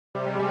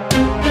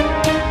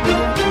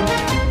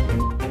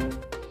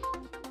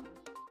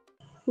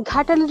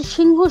ঘাটালের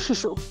সিংহ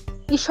শিশু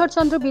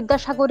ঈশ্বরচন্দ্র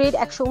বিদ্যাসাগরের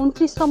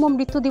 ১২৯তম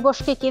মৃত্যু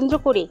দিবসকে কেন্দ্র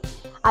করে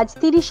আজ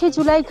 ৩০শে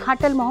জুলাই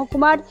ঘাটাল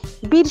মহকুমার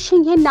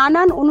বীরসিংহে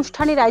নানান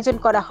অনুষ্ঠানের আয়োজন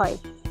করা হয়।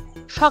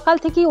 সকাল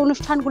থেকেই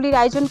অনুষ্ঠানগুলির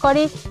আয়োজন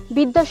করে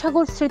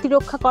বিদ্যাসাগর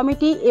স্মৃতিরক্ষা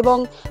কমিটি এবং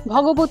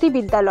ভগবতী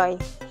বিদ্যালয়।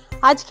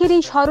 আজকের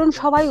এই স্মরণ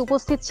সভায়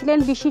উপস্থিত ছিলেন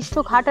বিশিষ্ট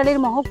ঘাটালের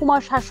মহকুমা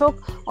শাসক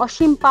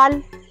অসীম পাল,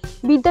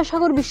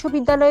 বিদ্যাসাগর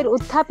বিশ্ববিদ্যালয়ের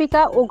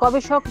অধ্যাপিকা ও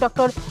গবেষক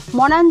ডক্টর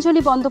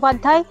মনাঞ্জলি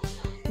বন্দ্যোপাধ্যায়,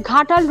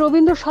 ঘাটাল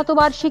রবীন্দ্র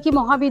শতবার্ষিকী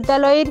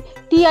মহাবিদ্যালয়ের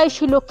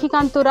টিআইসি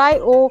লক্ষ্মীকান্ত রায়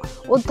ও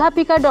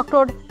অধ্যাপিকা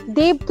ডক্টর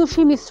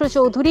দেবতুষী মিশ্র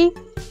চৌধুরী,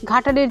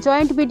 ঘাটালের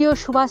জয়েন্ট বিডিও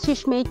সুভাষিস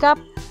মেইকাপ,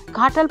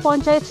 ঘাটাল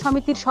পঞ্চায়েত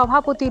সমিতির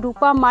সভাপতি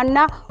রূপা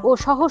মান্না ও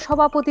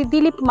সহসভাপতি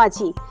দিলীপ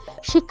মাঝি,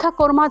 শিক্ষা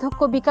কর্মাধ্যক্ষ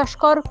বিকাশ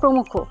কর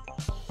প্রমুখ।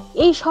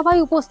 এই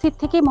সভায় উপস্থিত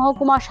থেকে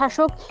মহকুমা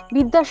শাসক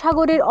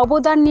বিদ্যাসাগরের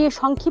অবদান নিয়ে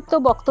সংক্ষিপ্ত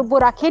বক্তব্য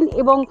রাখেন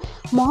এবং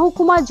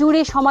মহকুমা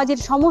জুড়ে সমাজের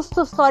সমস্ত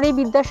স্তরে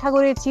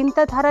বিদ্যাসাগরের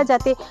চিন্তাধারা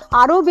যাতে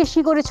আরও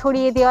বেশি করে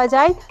ছড়িয়ে দেওয়া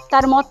যায়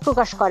তার মত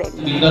প্রকাশ করেন।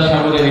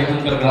 বিদ্যাসাগরের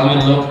এখানকার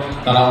গ্রামের লোক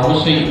তারা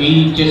অবশ্যই এই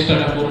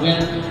চেষ্টাটা করবেন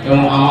এবং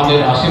আমাদের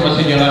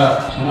আশেপাশে যারা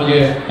সমাজে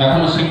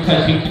এখনো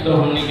শিক্ষিত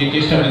হননি, যে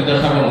চেষ্টা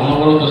বিদ্যাসাগর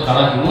অনবরত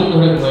সারা জীবন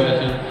ধরে করে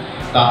গেছেন,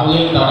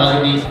 তাহলেই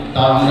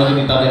আমরা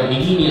যদি তাদের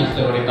এগিয়ে নিয়ে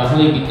আসতে পারি,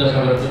 তাহলেই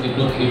বিদ্যাসাগরের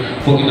প্রতি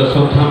প্রকৃত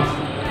শ্রদ্ধা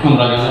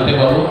আমরা জানাতে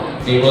পারবো।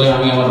 এই বলে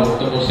আমি আমার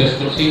বক্তব্য শেষ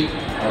করছি।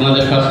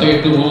 আপনাদের কাছ থেকে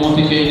একটু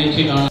অনুমতি চেয়ে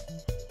নিচ্ছি।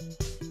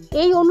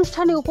 এই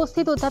অনুষ্ঠানে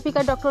উপস্থিত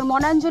অধ্যাপিকা ডক্টর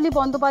মনাঞ্জলি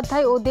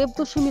বন্দ্যোপাধ্যায় ও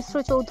দেবতুষী মিশ্র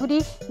চৌধুরী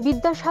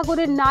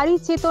বিদ্যাসাগরের নারী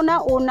চেতনা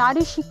ও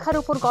নারী শিক্ষার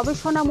উপর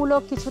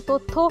গবেষণামূলক কিছু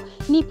তথ্য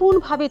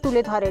নিপুণভাবে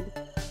তুলে ধরেন।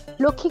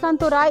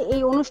 লক্ষ্মীকান্ত রায়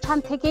এই অনুষ্ঠান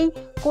থেকেই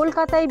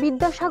কলকাতায়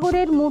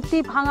বিদ্যাসাগরের মূর্তি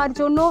ভাঙার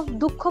জন্য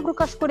দুঃখ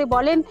প্রকাশ করে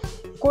বলেন,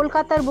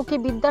 কলকাতার বুকে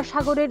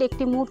বিদ্যাসাগরের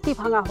একটি মূর্তি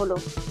ভাঙা হলো।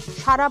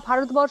 সারা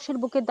ভারতবর্ষের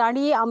বুকে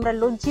দাঁড়িয়ে আমরা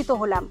লজ্জিত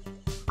হলাম,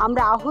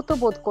 আমরা আহত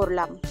বোধ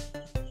করলাম।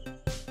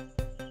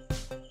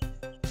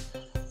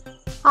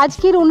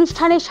 আজকের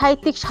অনুষ্ঠানে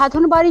সাহিত্যিক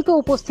সাধন বারিকও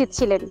উপস্থিত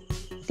ছিলেন।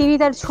 তিনি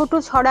তার ছোট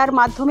ছড়ার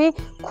মাধ্যমে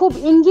খুব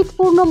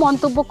ইঙ্গিতপূর্ণ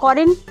মন্তব্য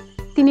করেন।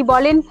 তিনি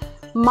বলেন,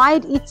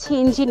 মায়ের ইচ্ছে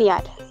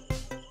ইঞ্জিনিয়ার,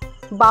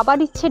 বাবার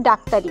ইচ্ছে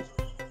ডাক্তারি,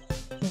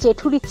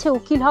 জেঠুর ইচ্ছে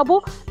উকিল হব,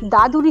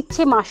 দাদুর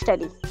ইচ্ছে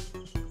মাস্টারি।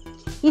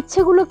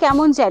 ইচ্ছেগুলো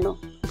কেমন যেন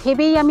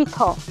ভেবেই আমি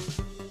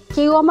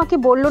কেউ আমাকে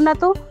বলল না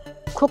তো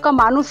খোকা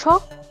মানুষ হ।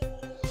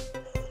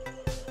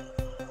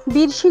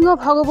 বীরসিংহ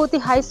ভগবতী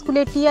হাই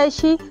স্কুলের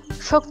টিআইসি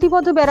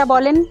শক্তিপদ বেরা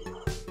বলেন,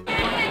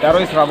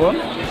 13ই শ্রাবণ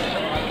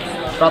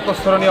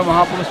প্রাতঃস্মরণীয়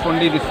মহাপুরুষ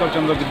পণ্ডিত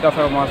ঈশ্বরচন্দ্র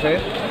বিদ্যাসাগর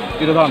মহাশয়ের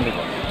তিরোধান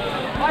দিবস।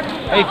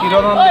 এই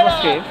তিরোধান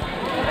দিবসকে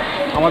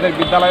আমাদের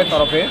বিদ্যালয়ের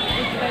তরফে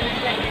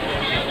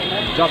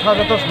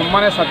যথাযথ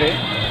সম্মানের সাথে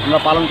আমরা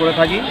পালন করে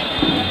থাকি।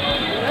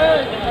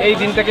 এই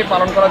দিনটাকে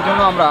পালন করার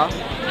জন্য আমরা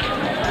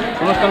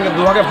অনুষ্ঠানকে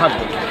দুভাগে ভাগ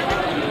করি।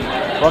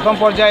 প্রথম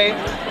পর্যায়ে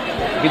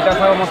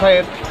বিদ্যাসাগর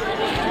মশাইয়ের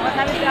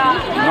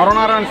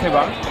নরনারায়ণ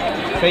সেবা,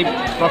 সেই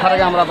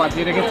প্রথাটাকে আমরা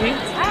বাঁচিয়ে রেখেছি।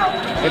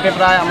 এতে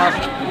প্রায় আমার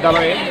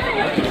বিদ্যালয়ে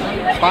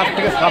 5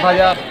 থেকে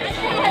 7,000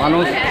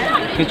 মানুষ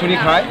খিচুড়ি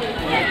খায়।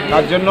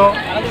 তার জন্য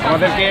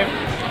আমাদেরকে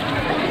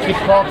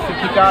শিক্ষক,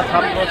 শিক্ষিকা,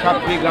 ছাত্র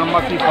ছাত্রী,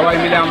 গ্রামবাসী সবাই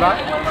মিলে আমরা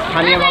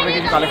স্থানীয়ভাবে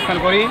কিছু কালেকশন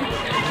করি,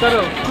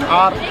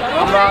 আর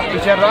আমরা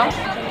টিচাররা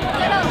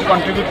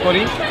কন্ট্রিবিউট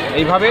করি।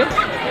 এইভাবে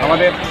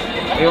আমাদের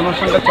এই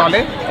অনুষ্ঠানটা চলে।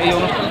 এই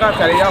অনুষ্ঠানটা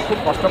চালিয়ে যাওয়া খুব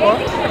কষ্টকর,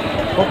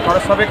 খুব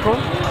খরচ সাপেক্ষ।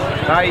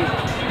 তাই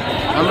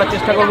আমরা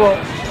চেষ্টা করব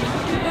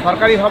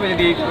সরকারিভাবে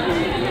যদি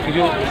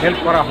কিছু হেল্প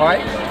করা হয়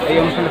এই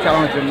অনুষ্ঠানটা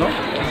চালানোর জন্য,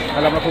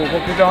 তাহলে আমরা খুব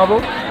উপকৃত হব।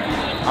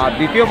 আর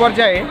দ্বিতীয়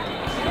পর্যায়ে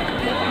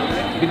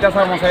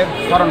বিদ্যাসাগর মশাইয়ের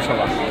স্মরণ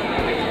সভা।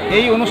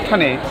 এই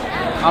অনুষ্ঠানে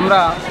আমরা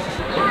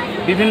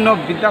বিভিন্ন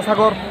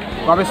বিদ্যাসাগর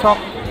গবেষক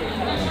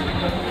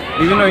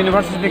বিভিন্ন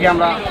ইউনিভার্সিটি থেকে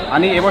আমরা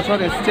আনি। এবছর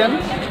এসেছেন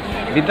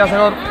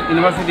বিদ্যাসাগর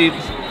ইউনিভার্সিটির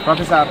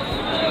প্রফেসর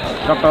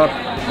ডক্টর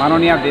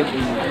মাননীয়া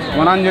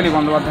মনাঞ্জলি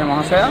বন্দ্যোপাধ্যায়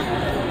মহাশয়া,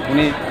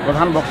 উনি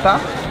প্রধান বক্তা।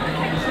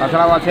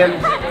 তাছাড়াও আছেন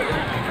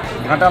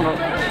ঘাটাল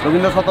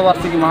রবীন্দ্র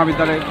শতবার্ষিকী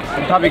মহাবিদ্যালয়ের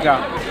অধ্যাপিকা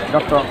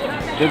ডক্টর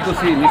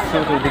দেবতুষী মিশ্র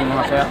চৌধুরী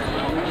মহাশয়া।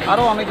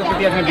 আরও অনেক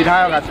অতিথি আছেন,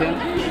 বিধায়ক আছেন,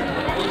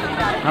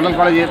 ঘাটাল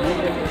কলেজের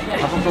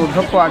ভারপ্রাপ্ত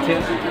অধ্যক্ষ আছেন,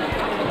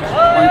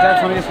 পঞ্চায়েত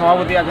সমিতির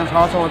সভাপতি আছেন,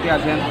 সহসভাপতি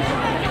আছেন।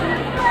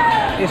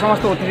 এই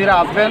সমস্ত অতিথিরা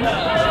আসবেন,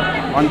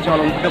 মঞ্চ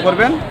অলঙ্কৃত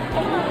করবেন।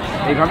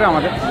 এইভাবে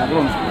আমাদের সমগ্র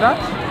অনুষ্ঠানটা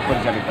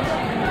পরিচালিত।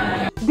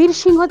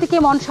 বীরসিংহ থেকে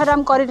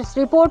মনসারাম করের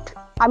রিপোর্ট।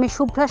 আমি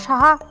শুভ্রা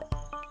সাহা,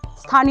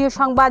 স্থানীয়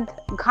সংবাদ,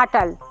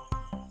 ঘাটাল।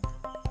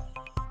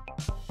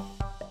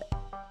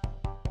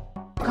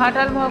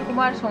 ঘাটাল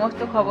মহকুমার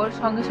সমস্ত খবর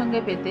সঙ্গে সঙ্গে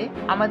পেতে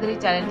আমাদের এই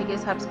চ্যানেলটিকে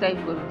সাবস্ক্রাইব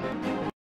করুন।